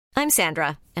I'm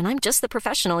Sandra, and I'm just the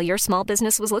professional your small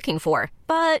business was looking for.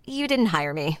 But you didn't hire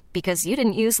me because you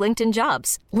didn't use LinkedIn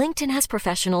Jobs. LinkedIn has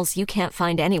professionals you can't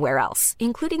find anywhere else,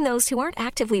 including those who aren't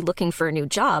actively looking for a new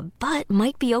job, but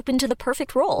might be open to the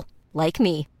perfect role, like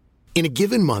me. In a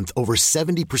given month, over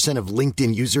 70% of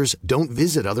LinkedIn users don't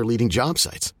visit other leading job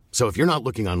sites. So if you're not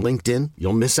looking on LinkedIn,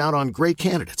 you'll miss out on great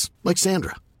candidates like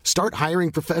Sandra. Start hiring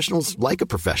professionals like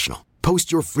a professional. Post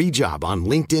your free job on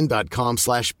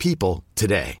linkedin.com/people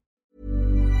today.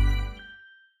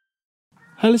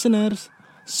 Hai listeners,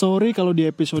 sorry kalau di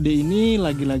episode ini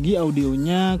lagi-lagi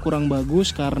audionya kurang bagus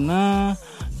karena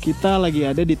kita lagi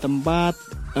ada di tempat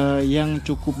yang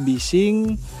cukup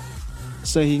bising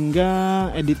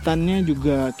sehingga editannya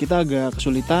juga kita agak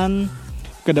kesulitan.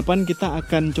 Kedepan kita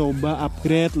akan coba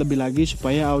upgrade lebih lagi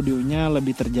supaya audionya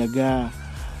lebih terjaga.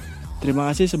 Terima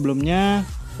kasih sebelumnya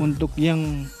untuk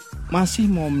yang masih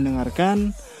mau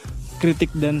mendengarkan.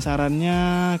 Kritik dan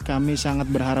sarannya kami sangat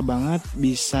berharap banget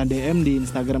bisa DM di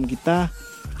Instagram kita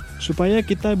supaya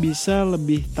kita bisa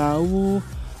lebih tahu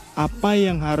apa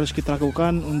yang harus kita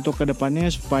lakukan untuk kedepannya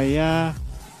supaya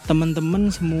teman-teman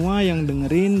semua yang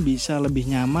dengerin bisa lebih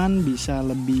nyaman, bisa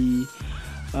lebih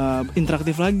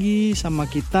interaktif lagi sama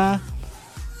kita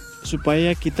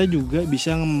supaya kita juga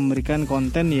bisa memberikan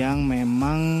konten yang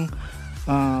memang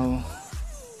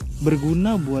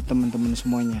berguna buat teman-teman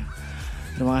semuanya.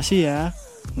 Terima kasih ya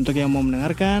untuk yang mau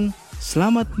mendengarkan.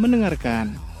 Selamat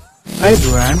mendengarkan.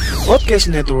 Hydran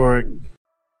Podcast Network.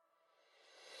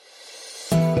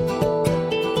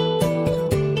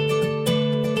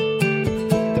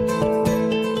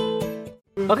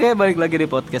 Oke, balik lagi di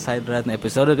podcast Hydran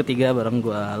episode ketiga bareng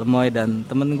gue Lemoy dan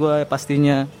temen gue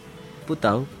pastinya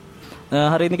Putau.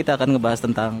 Hari ini kita akan ngebahas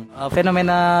tentang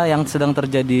fenomena yang sedang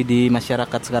terjadi di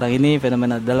masyarakat sekarang ini,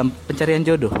 fenomena dalam pencarian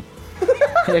jodoh.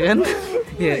 Ya kan?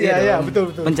 Iya,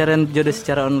 betul. Pencarian jodoh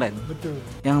secara online. Betul.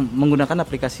 Yang menggunakan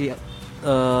aplikasi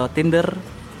Tinder,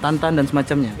 Tantan dan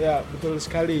semacamnya. Ya, betul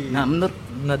sekali. Nah,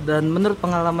 menurut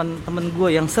pengalaman temen gue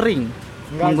yang sering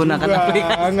menggunakan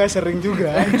aplikasi. Enggak sering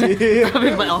juga anjir. Tapi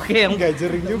oke, enggak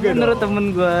sering juga. Menurut temen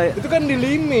gue itu kan di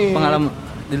limit. Pengalaman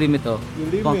di limit toh.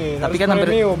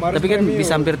 Tapi kan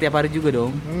bisa hampir tiap hari juga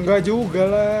dong. Enggak juga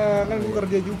lah, kan gue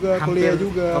kerja juga, kuliah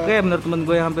juga. Oke, menurut temen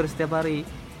gue yang hampir setiap hari.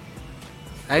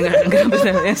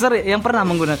 Yang pernah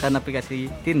menggunakan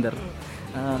aplikasi Tinder.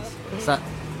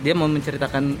 Dia mau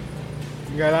menceritakan.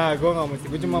 Enggak lah, gue nggak mesti.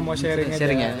 Gue cuma mau sharing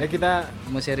aja. Ya kita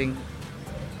mau sharing.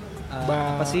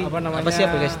 Apa sih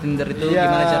aplikasi Tinder itu? Ya,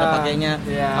 gimana cara pakainya?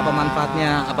 Ya. Apa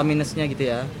manfaatnya? Apa minusnya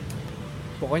gitu ya?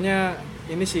 Pokoknya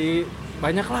ini sih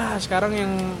banyak lah sekarang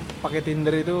yang pakai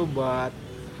Tinder itu buat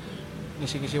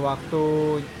ngisi-ngisi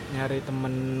waktu, nyari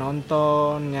temen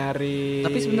nonton, nyari.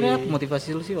 Tapi sebenarnya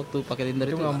motivasi lu sih waktu pakai Tinder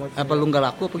itu apa lu nggak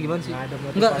laku apa gimana sih?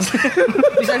 Nggak.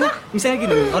 misalnya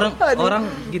gini, orang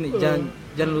gini,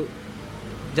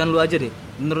 jangan lu aja deh.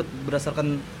 Menurut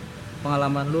berdasarkan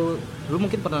pengalaman lu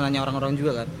mungkin pernah nanya orang-orang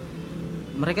juga kan.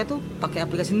 Mereka tuh pakai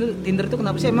aplikasi Tinder itu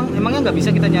kenapa sih? Emangnya nggak bisa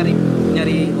kita nyari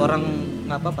orang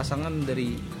pasangan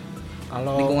dari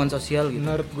lingkungan sosial gitu.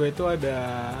 Menurut gue itu ada.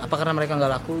 Apa karena mereka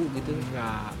nggak laku gitu?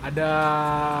 Nggak. Ada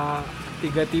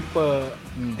 3 tipe.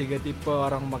 3 tipe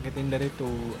orang pakai Tinder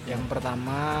itu. Yang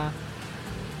pertama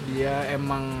dia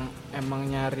emang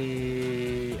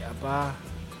nyari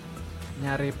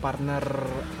partner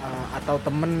atau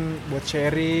temen buat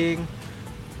sharing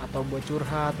atau buat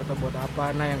curhat atau buat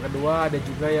apa. Nah yang kedua ada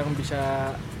juga yang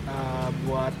bisa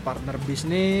buat partner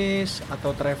bisnis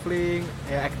atau traveling,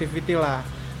 ya activity lah.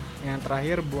 Yang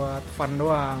terakhir buat fun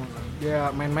doang, dia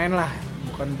main-main lah,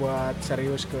 bukan buat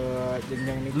serius ke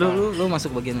jenjang nikah. Lu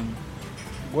masuk bagian yang?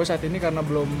 Gue saat ini karena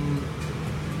belum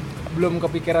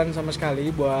kepikiran sama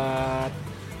sekali buat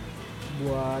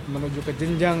menuju ke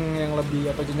jenjang yang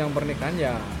lebih atau jenjang pernikahan,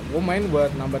 ya gue main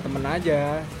buat nambah temen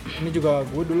aja. Ini juga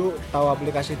gue dulu tahu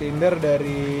aplikasi Tinder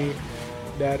dari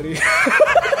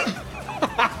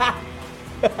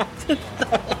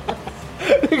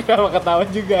Kenapa ketawa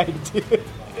juga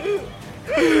anjir.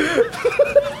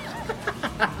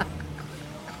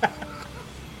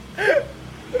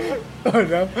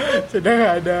 Sudah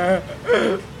nggak ada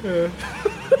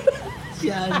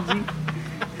si anjing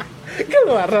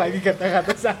keluar lagi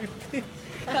kata-kata sakti.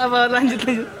 Apa lanjut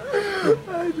lu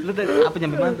apa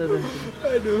nyampe mana tuh?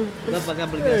 Aduh, lu pakai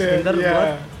aplikasi Tinder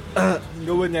buat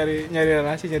gue buat nyari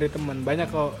relasi, nyari teman banyak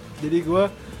kok. Jadi gue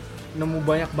nemu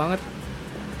banyak banget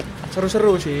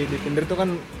seru-seru sih di Tinder tuh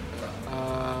kan.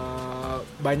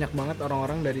 Banyak banget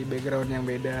orang-orang dari background yang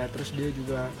beda, terus dia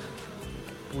juga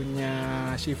punya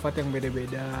sifat yang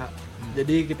beda-beda.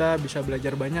 Jadi kita bisa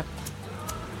belajar banyak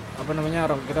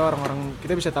orang-orang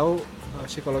kita bisa tahu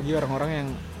psikologi orang-orang yang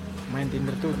main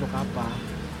Tinder tuh untuk apa.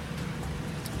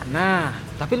 Nah,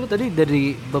 Tapi lu tadi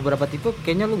dari beberapa tipe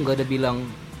kayaknya lu nggak ada bilang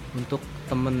untuk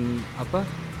temen apa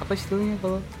istilahnya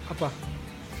kalau apa?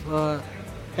 eh,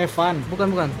 Have fun.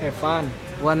 bukan Have fun.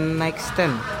 one night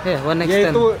stand. One night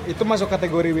Ya stand. itu masuk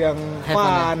kategori yang Have fun,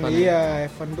 fun. have fun. Iya,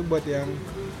 have fun tuh buat yang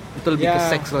Itu lebih ke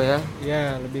seks lo ya.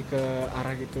 Iya, lebih ke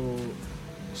arah gitu.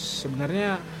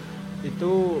 Sebenarnya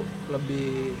itu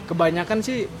lebih kebanyakan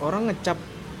sih orang ngecap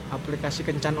aplikasi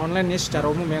kencan online ya secara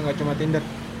umum ya, nggak cuma Tinder.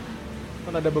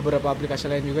 Kan ada beberapa aplikasi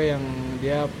lain juga yang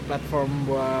dia platform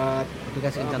buat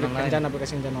Aplikasi kencan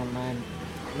aplikasi kencan online.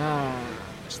 Nah,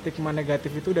 stigma negatif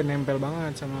itu udah nempel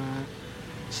banget sama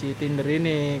si Tinder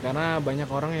ini karena banyak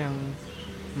orang yang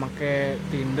make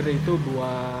Tinder itu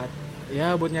buat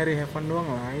nyari have fun doang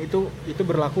lah. Itu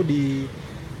berlaku di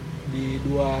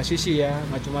dua sisi ya,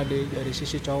 nggak cuma dari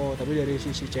sisi cowok tapi dari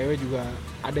sisi cewek juga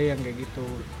ada yang kayak gitu.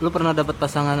 Lu pernah dapat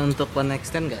pasangan untuk one night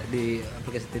stand nggak di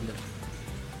aplikasi Tinder?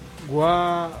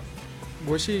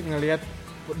 Gue sih ngelihat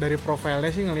dari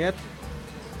profilnya sih ngelihat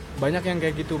banyak yang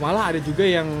kayak gitu, malah ada juga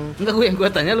yang Enggak, gue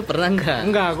tanya lu pernah nggak?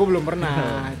 enggak, gue belum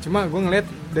pernah. Cuma gue ngelihat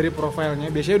dari profilnya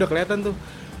biasanya udah kelihatan tuh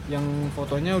yang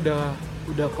fotonya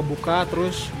udah kebuka,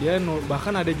 terus dia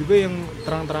bahkan ada juga yang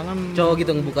terang-terangan Cowok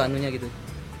gitu ngebuka anunya gitu.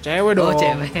 cewek dong. Oh,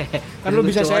 cewek. Kan lu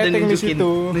bisa Cowok ada setting di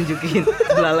situ. Nunjukin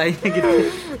belalainya gitu.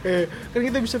 Kan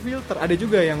kita bisa filter. Ada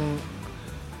juga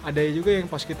yang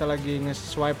pas kita lagi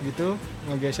nge-swipe gitu,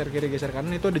 ngegeser kiri geser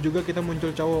kanan, itu ada juga kita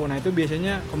muncul cowok. Nah itu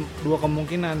biasanya dua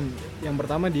kemungkinan. Yang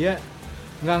pertama dia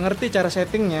nggak ngerti cara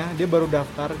settingnya, dia baru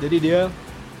daftar, jadi dia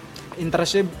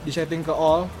interestnya di setting ke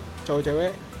all cowok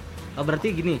cewek. Oh, berarti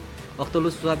gini, waktu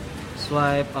lu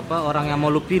swipe apa orang yang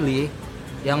mau lu pilih,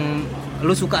 yang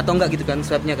lu suka atau enggak gitu kan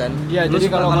swipe-nya kan? Iya, Lu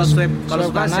jadi suka, kalau swipe kanan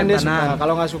swipe dia kanan. suka,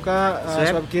 kalau nggak suka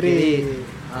swipe kiri.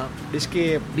 Di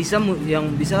skip. Bisa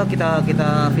yang bisa kita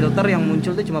filter yang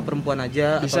muncul tuh cuma perempuan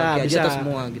aja atau laki aja atau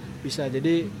semua gitu. Bisa.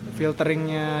 Jadi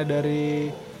filteringnya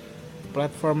dari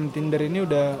platform Tinder ini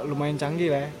udah lumayan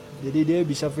canggih lah ya. Jadi dia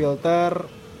bisa filter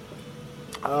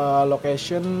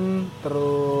location,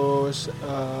 terus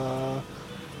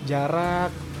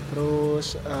jarak,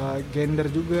 terus gender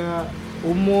juga,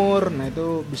 umur. Nah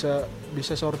itu bisa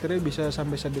sortirnya bisa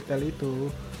sampai sedetail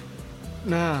itu.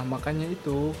 Nah makanya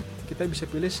itu kita bisa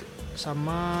pilih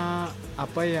sama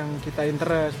apa yang kita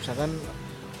interest. Misalkan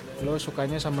lo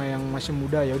sukanya sama yang masih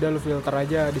muda, ya udah lo filter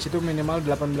aja di situ minimal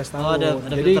 18 tahun. Oh, ada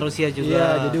jadi filter usia juga. Iya,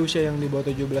 jadi usia yang di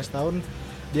bawah 17 tahun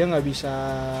dia nggak bisa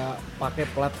pakai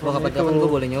platform itu. Kapan-kapan gue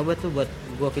boleh nyoba tuh buat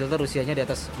gue filter usianya di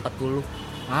atas 40.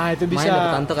 Ah itu bisa. Main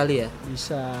dapet tante kali ya?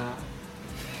 Bisa.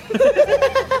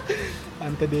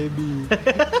 Tante Debbie.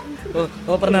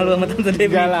 Oh pernah lu sama tante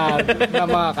Debbie? Enggak lah,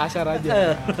 nama kasar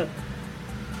aja.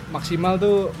 Maksimal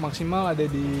ada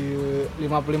di 55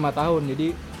 tahun. Jadi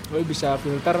lo bisa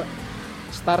filter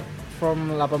start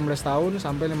from 18 tahun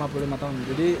sampai 55 tahun.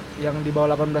 Jadi yang di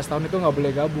bawah 18 tahun itu nggak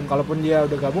boleh gabung. Kalaupun dia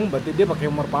udah gabung berarti dia pakai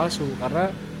umur palsu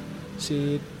karena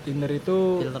si Tinder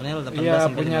itu filternya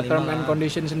 18 punya term and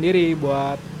condition sendiri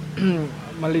buat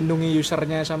melindungi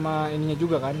usernya sama ininya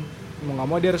juga kan. Mau nggak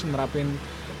mau dia harus nerapin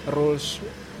rules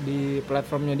di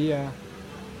platformnya dia.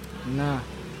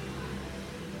 Nah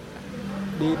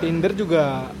di Tinder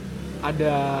juga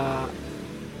ada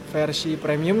versi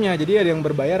premiumnya, jadi ada yang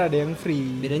berbayar ada yang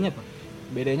free. Bedanya apa?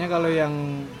 Bedanya kalau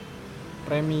yang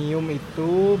premium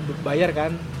itu bayar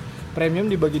kan, premium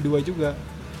dibagi dua juga.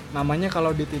 Namanya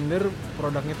kalau di Tinder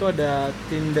produknya itu ada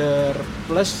Tinder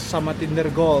Plus sama Tinder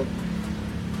Gold.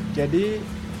 Jadi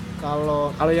kalau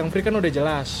yang free kan udah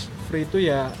jelas, free itu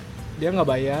ya dia nggak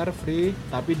bayar, free,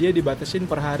 tapi dia dibatasin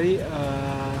per hari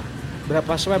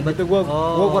berapa swipe gitu.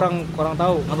 Gue kurang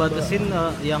tahu. Ngebatasin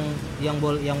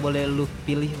yang boleh lu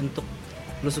pilih untuk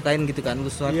lu sukain gitu kan,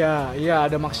 lu swipe. Iya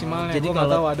ada maksimalnya. Jadi Gua nggak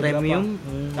tahu kalau ada premium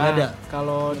berapa. nggak ada.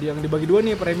 Kalau yang dibagi dua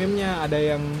nih premiumnya, ada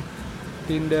yang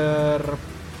Tinder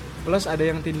Plus, ada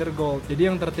yang Tinder Gold. Jadi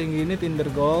yang tertinggi ini Tinder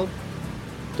Gold,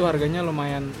 itu harganya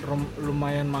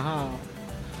lumayan mahal.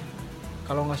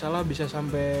 Kalau nggak salah bisa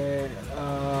sampai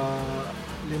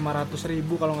 500.000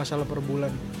 kalau nggak salah per bulan.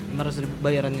 500.000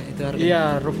 bayarannya itu harganya? Iya,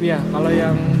 rupiah. Kalau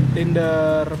yang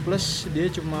Tinder Plus dia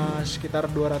cuma sekitar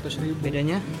 200.000.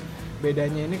 Bedanya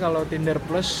ini kalau Tinder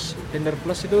Plus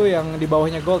itu yang di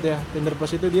bawahnya Gold ya. Tinder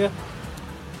Plus itu dia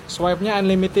swipe-nya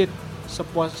unlimited,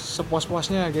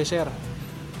 sepuas-puasnya geser.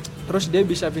 Terus dia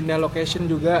bisa pindah location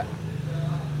juga.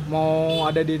 Mau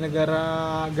ada di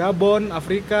negara Gabon,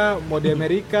 Afrika, mau di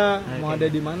Amerika, mau ada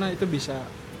di mana itu bisa.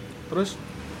 Terus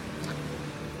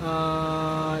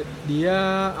dia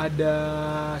ada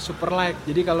super like.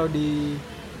 Jadi kalau di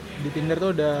Tinder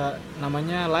tuh ada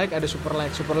namanya like, ada super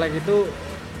like. Super like itu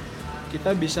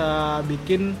kita bisa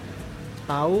bikin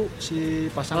tahu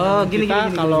si pasangan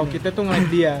kita kalau kita tuh nge-like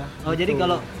dia. Oh gitu. Jadi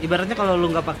kalau ibaratnya kalau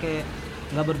lu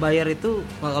nggak berbayar itu,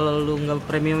 kalau lu nggak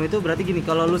premium itu berarti gini,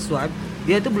 kalau lu swipe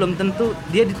dia itu belum tentu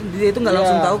dia itu nggak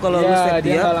langsung tahu kalau lu swipe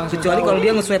dia kecuali kalau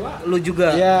dia nge-swipe lu juga,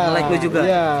 nge-like lu juga.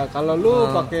 Iya, kalau lu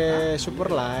pakai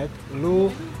super like, lu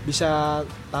bisa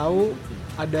tahu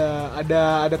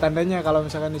ada tandanya kalau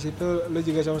misalkan di situ lu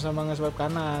juga sama-sama nge-swipe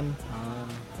kanan.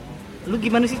 Lu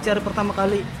gimana sih cara pertama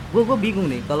kali? Gue bingung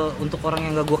nih kalau untuk orang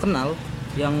yang gak gue kenal,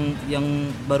 yang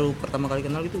baru pertama kali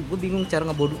kenal gitu, gue bingung cara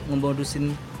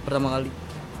ngebodusin pertama kali.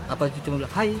 Apa cuma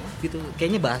bilang hai gitu,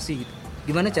 kayaknya basi gitu.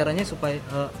 Gimana caranya supaya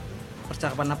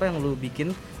percakapan apa yang lu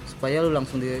bikin supaya lu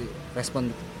langsung direspon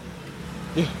gitu?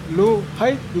 Lu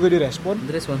hai juga direspon?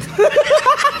 Direspon.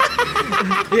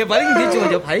 Ya paling dia cuma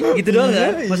jawab hai gitu doang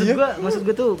kan. Maksud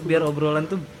gue tuh biar obrolan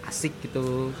tuh asik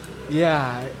gitu.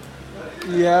 Iya.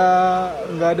 Ya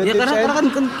nggak ada tips. Karena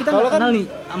kan kita nggak kenal nih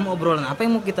sama obrolan apa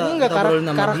yang mau kita obrolin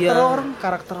sama dia.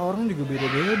 Karakter orang juga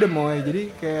beda-beda mau. Jadi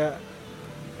kayak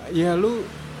ya lu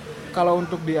kalau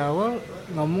untuk di awal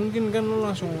nggak mungkin kan lu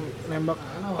langsung nembak.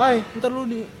 Hai, ntar lu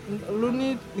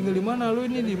nih tinggal di mana? Lu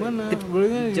ini di mana?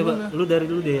 Bolehnya coba dimana? Lu dari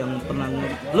lu deh yang pernah.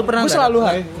 Lu pernah gue selalu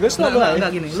hai. Enggak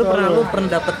gini.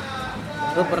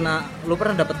 Lu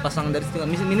pernah dapat pasangan dari situ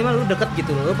minimal lu deket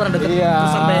gitu loh. Lu pernah deket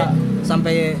terus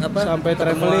sampai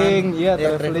traveling,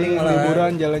 traveling,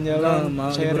 liburan, jalan-jalan,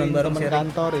 sharing bareng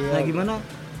kantor ya. Nah, gimana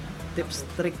tips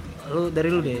trik lu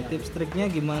deh, tips triknya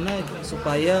gimana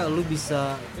supaya lu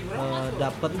bisa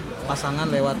dapet pasangan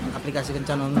lewat aplikasi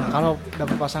kencan online? Kalau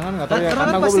dapet pasangan nggak tahu ya,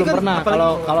 karena gue belum pernah.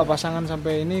 Kalau pasangan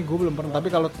sampai ini gue belum pernah. Tapi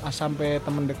kalau sampai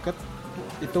temen deket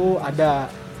itu ada.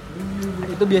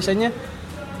 Itu biasanya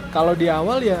kalau di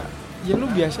awal ya lu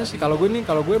biasa sih. Kalau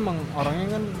gue emang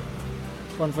orangnya kan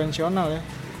konvensional ya.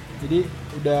 Jadi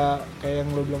udah kayak yang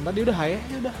lu bilang tadi, udah hai.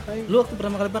 Lu waktu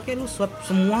pertama kali pakai lu swipe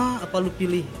semua apa lu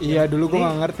pilih? Iya, dulu gue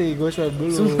nggak ngerti, gue swipe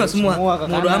dulu. Semua ke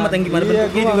kanan. Udah amat yang gimana bentuknya.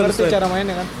 Gue nggak ngerti cara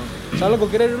mainnya kan. Soalnya gue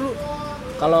kira dulu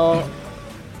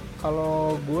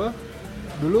kalau gue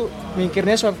dulu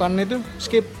mikirnya swipe kanan itu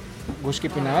skip. Gue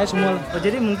skipin aja semua.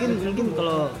 Jadi mungkin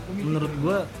kalau menurut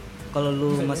gue, kalau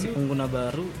lu masih pengguna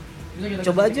baru,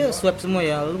 coba aja swipe semua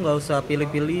ya. Lu nggak usah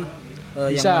pilih-pilih.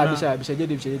 Bisa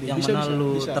jadi. Yang mana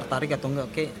lu tertarik atau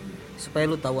enggak? Oke, supaya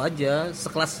lu tahu aja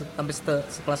sekelas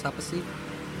apa sih?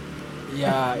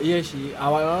 Ya iya sih.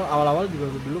 Awal juga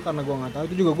dulu karena gue nggak tahu,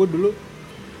 itu juga gue dulu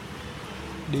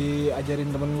diajarin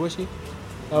temen gue sih.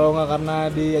 Kalau nggak karena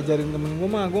diajarin temen gue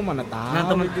mah gue mana tahu. Nah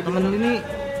temen lu ini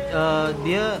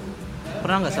dia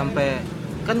pernah nggak sampai,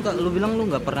 kan lu bilang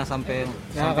lu nggak pernah sampai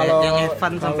yang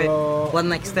fun sampai one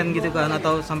night stand gitu kan,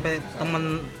 atau sampai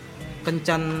temen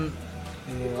kencan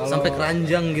sampai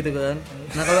keranjang gitu kan.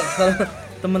 Nah kalau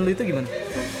temen lu itu gimana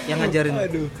yang ngajarin?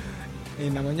 Aduh, ini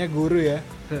namanya guru ya.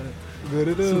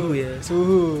 Guru tuh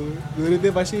suhu. Guru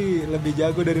tuh pasti lebih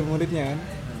jago dari muridnya kan.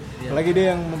 Apalagi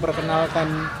dia yang memperkenalkan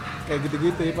kayak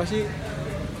gitu-gitu ya, pasti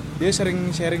dia sering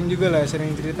sharing juga lah,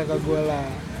 sering cerita ke gue lah.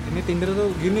 Ini Tinder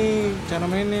tuh gini cara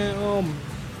mainnya om.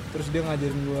 Terus dia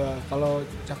ngajarin gue kalau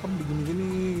cakep begini-gini.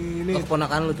 Ini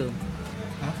keponakan lu tuh.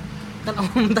 Hah? Kan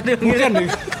om tadi bukan deh.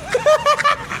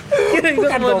 Kira gue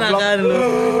keponakan lu.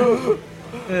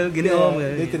 Gini ya, om ya.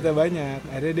 Dia cerita banyak.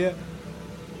 Akhirnya dia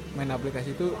main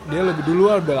aplikasi itu, dia lebih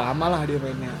dulu udah lama lah dia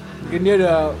mainnya. Mungkin dia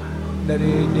udah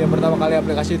dari dia pertama kali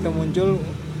aplikasi itu muncul,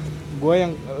 gue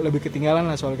yang lebih ketinggalan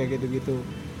lah soal kayak gitu-gitu.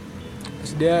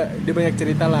 Terus dia banyak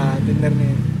cerita lah Tinder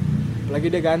nih. Apalagi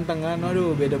dia ganteng kan,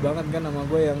 aduh beda banget kan sama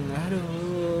gue yang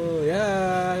aduh ya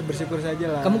bersyukur saja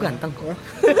lah. Kamu ganteng kok.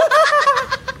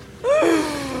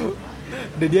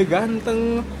 Dia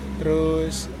ganteng,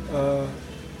 terus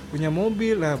punya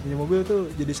mobil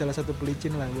tuh jadi salah satu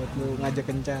pelicin lah buat lu ngajak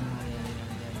kencan.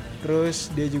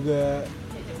 Terus dia juga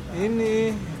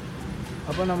ini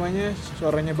apa namanya,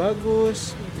 suaranya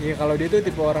bagus ya. Kalau dia tuh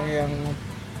tipe orang yang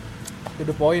to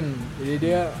the point, jadi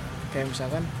dia kayak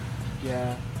misalkan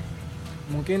ya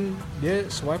mungkin dia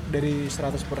swipe dari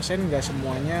 100% nggak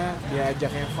semuanya dia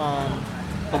ajak have fun.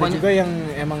 Ada juga yang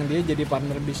emang dia jadi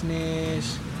partner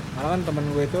bisnis. Karena kan temen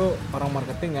gue itu orang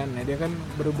marketing kan, nah dia kan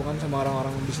berhubungan sama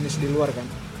orang-orang bisnis di luar kan.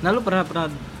 Nah lu pernah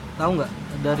tahu nggak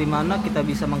dari mana kita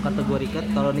bisa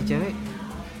mengkategorikan kalau nih cewek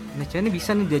ini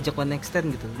bisa nih diajak one night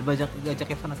stand gitu, diajak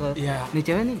Evan, atau nih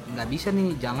cewek nih nggak bisa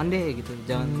nih, jangan deh gitu,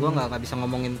 jangan. Gua nggak bisa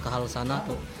ngomongin ke hal sana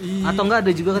atau nggak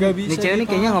ada juga kan nih cewek nih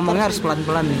kayaknya ngomongnya harus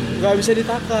pelan-pelan nih, nggak bisa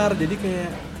ditakar. Jadi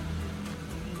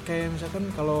kayak misalkan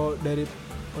kalau dari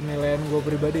penilaian gue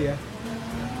pribadi ya,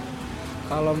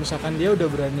 kalau misalkan dia udah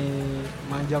berani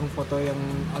majang foto yang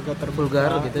agak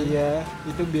terbuka vulgar gitu, iya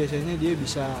itu biasanya dia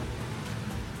bisa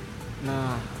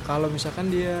Nah kalau misalkan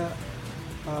dia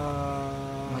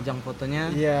Majang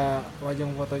fotonya. iya wajang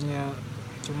fotonya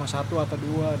cuma 1 atau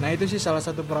 2, nah itu sih salah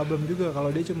satu problem juga. Kalau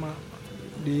dia cuma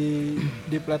di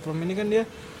platform ini kan dia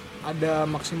ada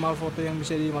maksimal foto yang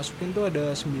bisa dimasukin tuh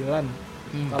ada 9.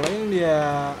 Kalau yang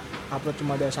dia upload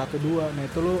cuma ada 1, 2, nah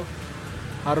itu lo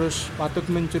harus patut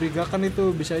mencurigakan,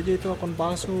 itu bisa aja itu akun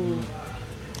palsu.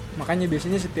 Makanya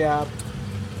biasanya setiap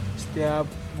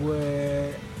gue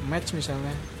match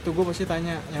misalnya itu gue pasti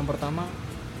tanya yang pertama,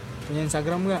 punya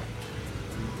Instagram nggak?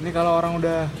 Ini kalau orang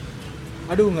udah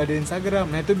aduh nggak ada Instagram,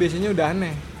 nah itu biasanya udah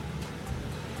aneh.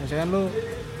 Misalkan lu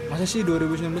masa sih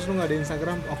 2019 lu nggak ada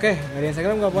Instagram? Oke, nggak ada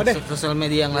Instagram nggak apa deh. Sosial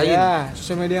media yang lain. Ya,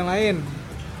 sosial media yang lain.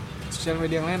 Sosial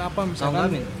media yang lain apa?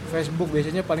 Misalkan Facebook,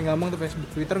 biasanya paling gampang tuh Facebook.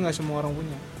 Twitter nggak semua orang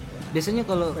punya. Biasanya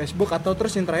kalau Facebook atau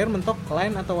terus yang terakhir mentok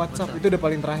Line atau WhatsApp. Itu udah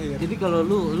paling terakhir. Jadi kalau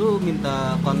lu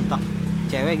minta kontak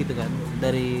cewek gitu kan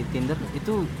dari Tinder,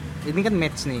 itu ini kan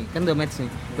match nih, kan udah match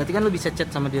nih. Berarti kan lu bisa chat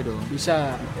sama dia dong.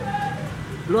 Bisa.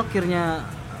 Lu akhirnya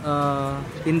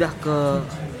pindah ke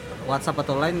WhatsApp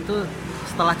atau Line itu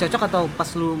setelah cocok atau pas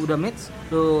lu udah match,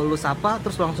 lu sapa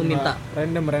terus langsung minta?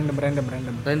 Random Random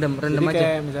Jadi aja.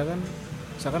 kayak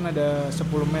misalkan ada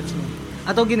 10 match nih.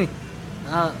 Atau gini,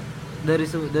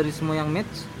 dari semua yang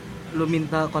match, lu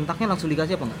minta kontaknya langsung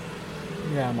dikasih apa enggak?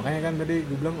 Ya makanya kan tadi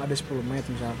gue bilang ada 10 match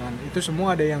misalkan. Itu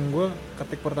semua ada yang gue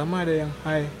ketik pertama ada yang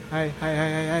hai,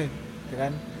 ya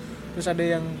kan. Terus ada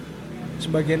yang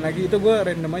sebagian lagi itu gue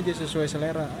random aja sesuai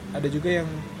selera. Ada juga yang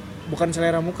bukan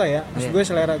selera muka ya, maksud gue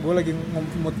selera gue lagi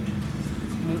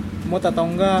mood atau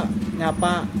enggak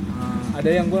nyapa. Ada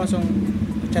yang gue langsung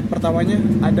chat pertamanya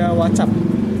ada WhatsApp,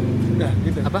 udah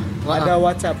gitu. Apa? Ada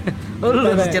WhatsApp. Oh, lu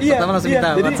chat pertama langsung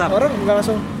minta jadi WhatsApp. Orang nggak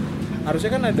langsung, harusnya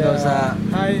kan ada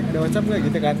hai, ada WhatsApp nggak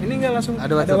gitu kan? Ini nggak langsung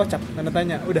ada WhatsApp tanda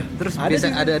tanya, udah. Terus ada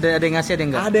yang ngasih, ada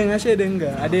yang enggak? Ada yang ngasih, ada yang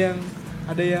enggak.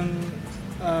 Ada yang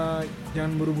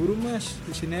jangan buru-buru mas,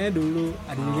 di sini aja dulu.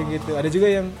 Ada juga gitu. Ada juga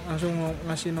yang langsung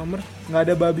ngasih nomor, nggak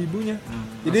ada babi ibunya.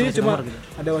 Jadi cuma gitu.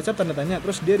 Ada WhatsApp tanda tanya,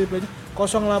 terus dia reply-nya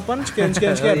 08 sekian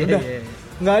udah.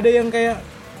 Nggak ada yang kayak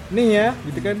nih ya,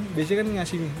 gitu kan. Biasanya kan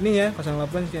ngasih nih ya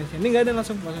 08 sekian. Ini nggak ada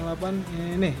langsung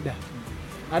 08 nih, dah.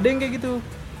 Ada yang kayak gitu.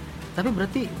 Tapi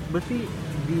berarti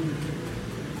di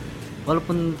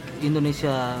walaupun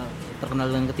Indonesia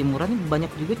terkenal dengan ketimuran, banyak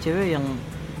juga cewek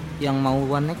yang mau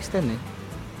one night stand ya.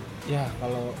 Ya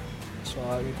kalau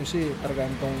soal itu sih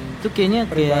tergantung. Itu kayaknya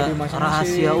kayak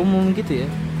rahasia umum gitu ya.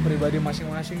 Pribadi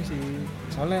masing-masing sih.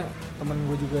 Soalnya temen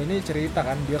gue juga ini cerita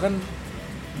kan,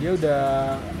 dia udah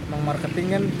marketing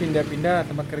kan pindah-pindah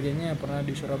tempat kerjanya, pernah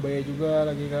di Surabaya juga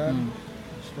lagi kan.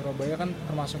 Surabaya kan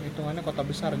termasuk hitungannya kota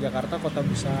besar, Jakarta kota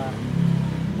besar.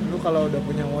 Lu kalau udah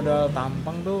punya modal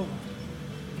tampang tuh,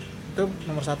 itu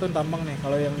nomor 1 tampang nih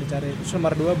kalau yang dicari. Terus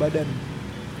nomor 2 badan.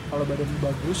 Kalau badan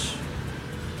bagus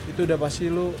itu udah pasti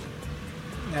lu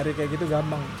nyari kayak gitu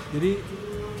gampang. Jadi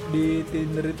di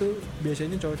Tinder itu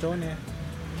biasanya cowok-cowok nih ya,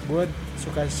 gue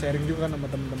suka sharing juga kan sama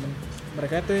temen-temen.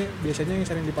 Mereka itu biasanya yang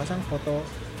sering dipasang foto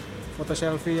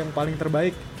selfie yang paling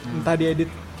terbaik, entah diedit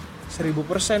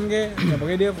 1000% kayak, ya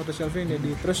pokoknya dia foto selfie yang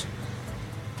diedit. Terus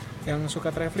yang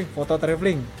suka traveling, foto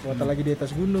lagi di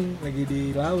atas gunung, lagi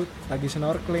di laut, lagi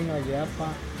snorkeling, lagi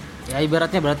apa. Ya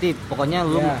ibaratnya berarti pokoknya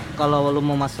lu kalau lu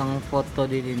mau masang foto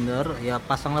di Tinder, ya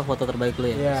pasanglah foto terbaik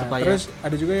lu ya, supaya. Terus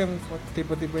ada juga yang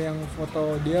tipe-tipe yang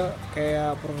foto dia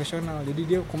kayak profesional, jadi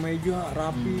dia kemeja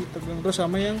rapi, tegang. Terus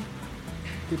sama yang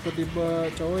tipe-tipe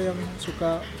cowok yang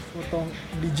suka foto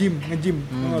di gym, nge-gym,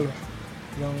 tau lo?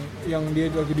 Yang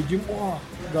dia lagi di gym, wah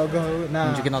gagah.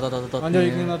 Nah, nunjukin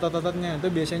otot-ototnya. Itu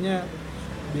biasanya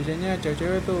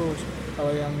cewek-cewek tuh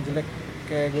kalau yang jelek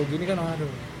kayak gue gini kan, aduh.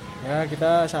 Ya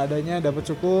kita seadanya, dapat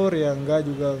syukur ya enggak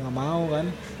juga nggak mau kan.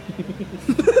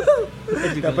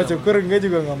 Dapat syukur enggak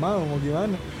juga nggak mau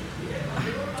gimana.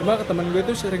 Cuma ke temen gue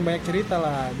tuh sering banyak cerita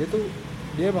lah,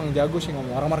 dia emang jago sih ngomong.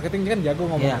 Orang marketing kan jago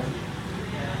ngomong.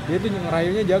 Dia tuh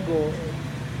ngerayunya jago,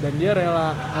 dan dia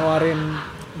rela ngeluarin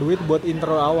duit buat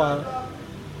intro awal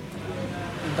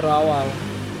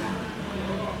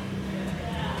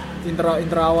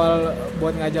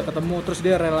buat ngajak ketemu. Terus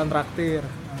dia rela traktir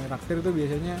itu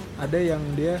biasanya ada yang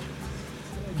dia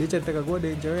cerita ke gue, ada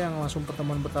yang cewek yang langsung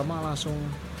pertemuan pertama langsung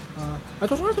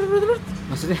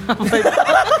maksudnya apa itu?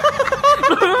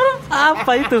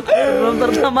 Apa itu? Belum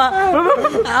pertama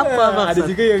apa maksud? Ada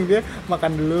juga yang dia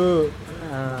makan dulu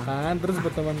kan, terus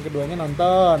pertemuan keduanya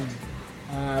nonton.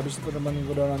 Habis pertemuan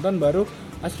kedua nonton baru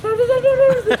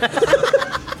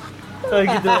oh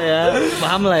gitu ya,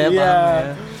 paham lah ya, paham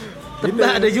ya. Tapi gitu.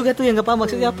 Ada juga tuh yang nggak paham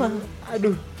maksudnya apa.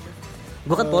 Aduh,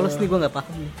 gue kan polos nih, gue nggak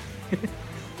paham nih.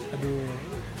 Aduh,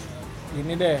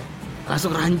 gini deh,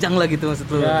 langsung ranjang lah gitu maksud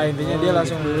lu. Ya intinya dia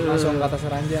langsung ke atas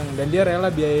ranjang dan dia rela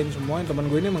biayain semua.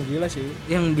 Teman gue ini emang gila sih.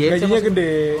 Yang biaya gajinya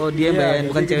gede. Oh dia iya, bayarin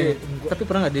bukan gede. cewek. Tapi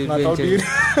pernah nggak dia Nggak bayarin tahu cewek? diri.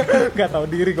 Nggak tahu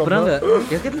diri kok. Pernah nggak?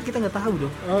 Ya kan kita nggak tahu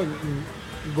dong. Oh,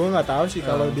 gue nggak tahu sih.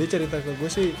 Kalau dia cerita ke gue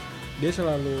sih, dia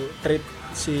selalu treat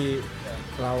si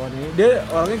lawan ini. Dia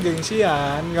orangnya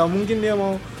gengsian. Nggak mungkin dia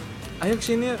mau. Ayo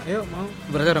kesini, ayo mau.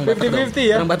 Berarti orang Batak 50-50 dong.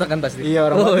 ya? Orang Batak kan pasti. Iya,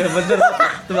 orang Oh Batak. ya bener.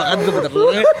 Tebakan gue bener.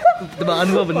 Tebakan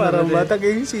gue bener. Orang berarti. Batak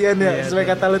gengsian ya. Iya, Sesuai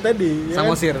kata lu tadi. Ya kan?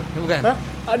 Samosir, bukan? Hah?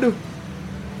 Aduh,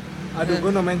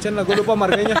 gue no mention lah, gue lupa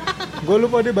marganya. Gue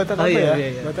lupa dia Batak Oh, apa iya, ya?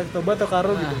 iya. Batak Toba atau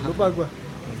Karo gitu, lupa gue.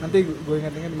 Nanti gue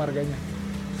ingat-ingat marganya.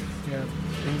 Ya,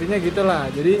 intinya gitulah.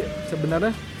 Jadi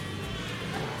sebenarnya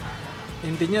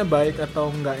intinya baik atau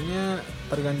enggaknya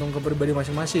tergantung ke pribadi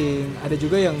masing-masing. Ada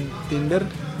juga yang Tinder,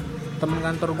 temen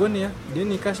kantor gue nih ya, dia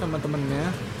nikah sama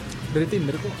temennya dari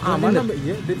Tinder kok. Aman Tinder? sampai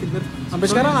iya dari Tinder. Sampai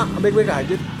sekarang baik-baik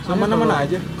aja, aman-aman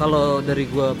aja. Kalau dari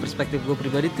gue perspektif gue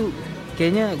pribadi tuh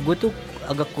kayaknya gue tuh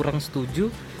agak kurang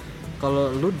setuju kalau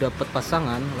lu dapet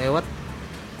pasangan lewat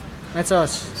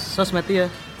Medsos. sosmed ya.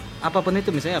 Apapun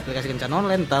itu, misalnya aplikasi kencan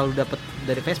online, entah lu dapet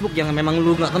dari Facebook yang memang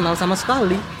lu nggak kenal sama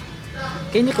sekali.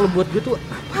 Kayaknya kalau buat gue tuh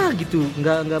apa gitu,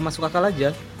 nggak masuk akal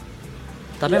aja.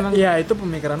 Tapi emang ya itu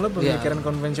pemikiran lo pemikiran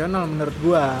konvensional menurut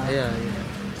gua. iya, iya.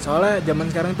 Soalnya zaman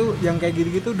sekarang tuh yang kayak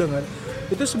gitu-gitu udah nggak.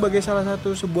 Itu sebagai salah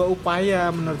satu sebuah upaya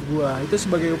menurut gua. Itu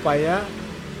sebagai upaya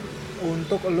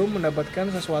untuk lo mendapatkan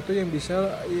sesuatu yang bisa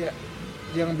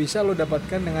lo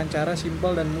dapatkan dengan cara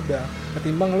simpel dan mudah.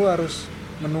 Ketimbang lo harus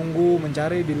menunggu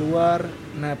mencari di luar.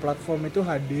 Nah, platform itu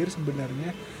hadir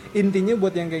sebenarnya intinya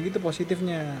buat yang kayak gitu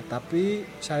positifnya, tapi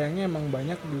sayangnya emang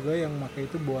banyak juga yang pakai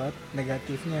itu buat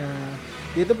negatifnya.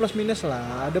 Ya itu plus minus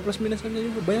lah, ada plus minusnya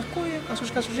juga. Banyak kok ya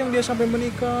kasus-kasus yang dia sampai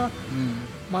menikah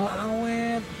malah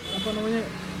awet apa namanya,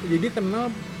 jadi kenal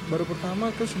baru pertama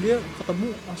terus dia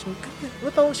ketemu langsung lo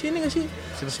tahu si ini gak sih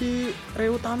si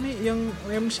Reu Tami yang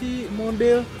MC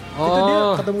model itu dia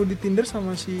ketemu di Tinder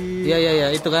sama si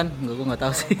Iya itu kan gue nggak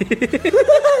tahu sih.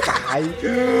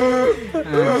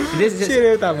 Dia si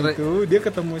Reu Tami itu dia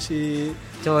ketemu si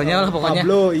cowoknya lah pokoknya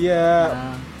Pablo, iya.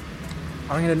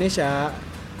 Orang Indonesia.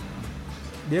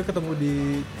 Dia ketemu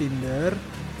di Tinder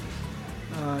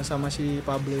sama si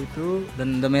Pablo itu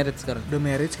dan udah married sekarang. udah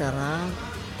married sekarang.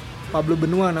 Pablo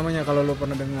Benua namanya kalau lo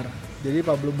pernah dengar. Jadi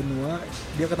Pablo Benua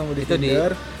dia ketemu di Itu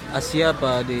Tinder. Di Asia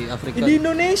apa di Afrika? Di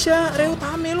Indonesia, Reu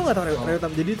Tami, lu nggak tahu Reu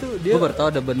Tami. Jadi tuh dia Gue baru tahu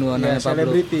ada benua namanya Pablo.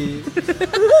 selebriti.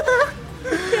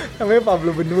 Namanya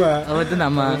Pablo Benua. Oh itu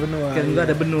nama. Pablo Benua, Kan gue iya.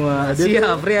 ada benua Nah, dia Asia,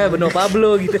 Afrika, benua Pablo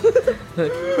gitu.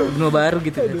 Benua baru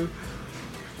gitu. Aduh.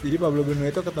 Jadi Pablo Benua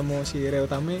itu ketemu si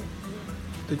Reu Tami,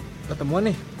 ketemuan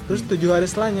nih. Terus 7 hari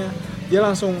setelahnya dia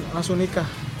langsung nikah.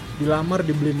 Dilamar,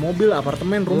 dibeli mobil,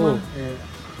 apartemen, rumah. Ya.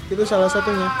 Itu salah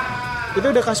satunya. Itu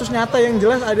udah kasus nyata yang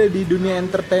jelas ada di dunia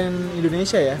entertain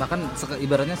Indonesia ya. Bahkan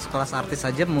ibaratnya sekelas artis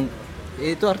saja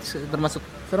itu artis termasuk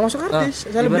Termasuk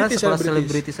artis, ibarat sekelas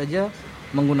selebriti saja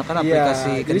menggunakan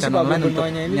aplikasi jadi si kencan Pablo online untuk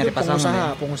Benuanya ini nyari tuh pasangan. Ya.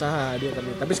 pengusaha dia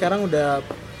kerja. Tapi sekarang udah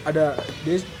ada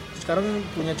dia sekarang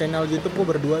punya channel YouTube kok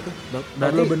berdua tuh.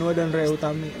 Pablo Benua dan Reu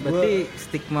Tami. Berarti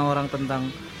stigma orang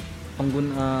tentang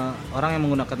orang yang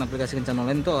menggunakan aplikasi kencan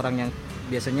online itu orang yang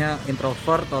biasanya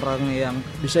introvert, orang yang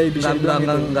bisa dibilang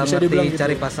nggak bisa ngerti dibilang gitu.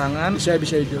 cari pasangan,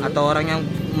 bisa dibilang. atau orang yang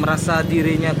merasa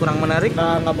dirinya kurang menarik.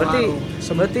 Nggak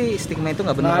berarti stigma itu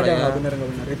nggak benar ya. Nggak benar.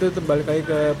 Itu balik lagi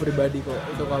ke pribadi kok.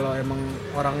 Itu kalau emang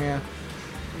orangnya,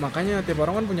 makanya tiap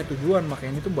orang kan punya tujuan,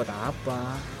 makanya itu buat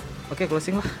apa? Oke,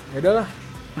 closing lah. Ya udahlah.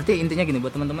 Berarti intinya gini,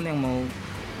 buat teman-teman yang mau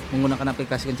menggunakan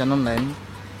aplikasi kencan online,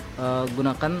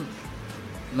 gunakan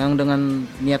memang dengan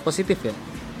niat positif ya.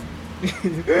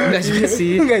 Enggak juga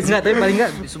sih. Enggak, tapi paling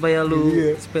enggak supaya lu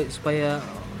supaya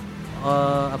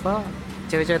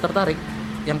cewek-cewek tertarik.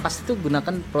 Yang pasti tuh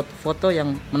gunakan foto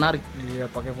yang menarik. Iya,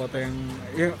 pakai foto yang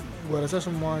ya gua rasa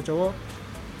semua cowok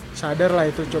sadar lah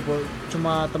itu.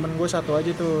 Cuma temen gue satu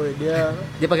aja tuh, dia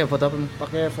pakai foto apa?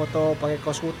 pakai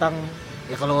kaos kutang.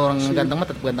 Ya kalau orang ganteng mah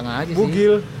tetap ganteng aja sih.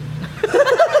 Bugil.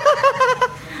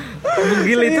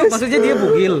 Bugil itu maksudnya dia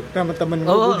bugil. Nama temen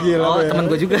gue bugil. Oh, temen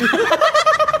gue juga.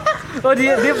 Oh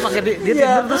dia pakai dia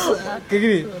Tinder terus kayak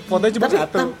gini, fotonya cuma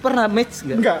satu. Tapi pernah match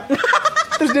enggak? Enggak.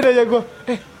 Terus dia nanya gue,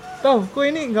 tahu kok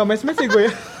ini nggak match ya gue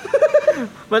ya?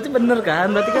 Berarti bener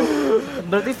kan?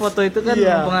 Berarti foto itu kan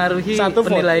mempengaruhi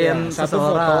penilaian satu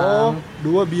seseorang.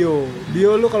 Foto, 2 bio.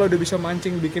 Bio lu kalau udah bisa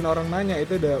mancing bikin orang nanya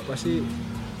itu udah pasti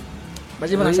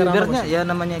penasaran. Ibaratnya ya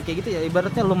namanya kayak gitu ya,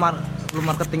 ibaratnya lu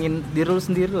marketingin diri lu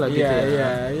sendiri lah gitu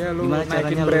ya. Iya, lu gimana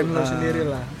naikin caranya brand lu sendiri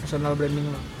lah, personal branding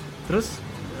lu. Terus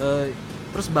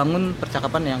terus bangun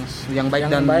percakapan yang baik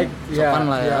yang dan baik, sopan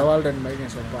lah di ya. awal dan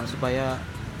baiknya sopan. Supaya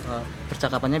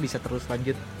percakapannya bisa terus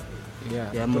lanjut.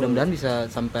 Iya. Ya betul. mudah-mudahan bisa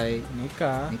sampai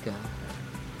nikah. Oke.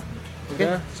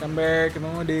 Udah, sampai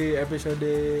ketemu di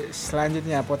episode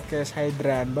selanjutnya podcast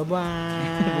Hydran.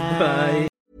 Bye-bye. Bye.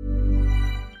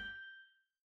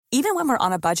 Even when we're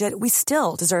on a budget, we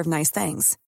still deserve nice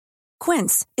things.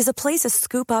 Quince is a place to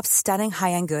scoop up stunning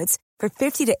high-end goods for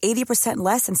 50 to 80%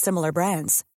 less than similar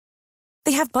brands.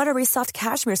 They have buttery soft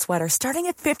cashmere sweaters starting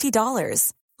at $50,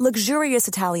 luxurious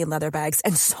Italian leather bags,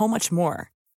 and so much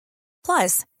more.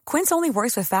 Plus, Quince only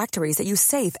works with factories that use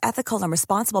safe, ethical, and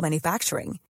responsible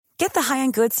manufacturing. Get the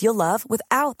high-end goods you'll love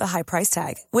without the high price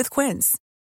tag with Quince.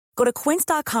 Go to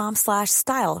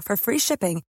quince.com/style for free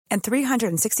shipping and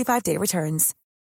 365-day returns.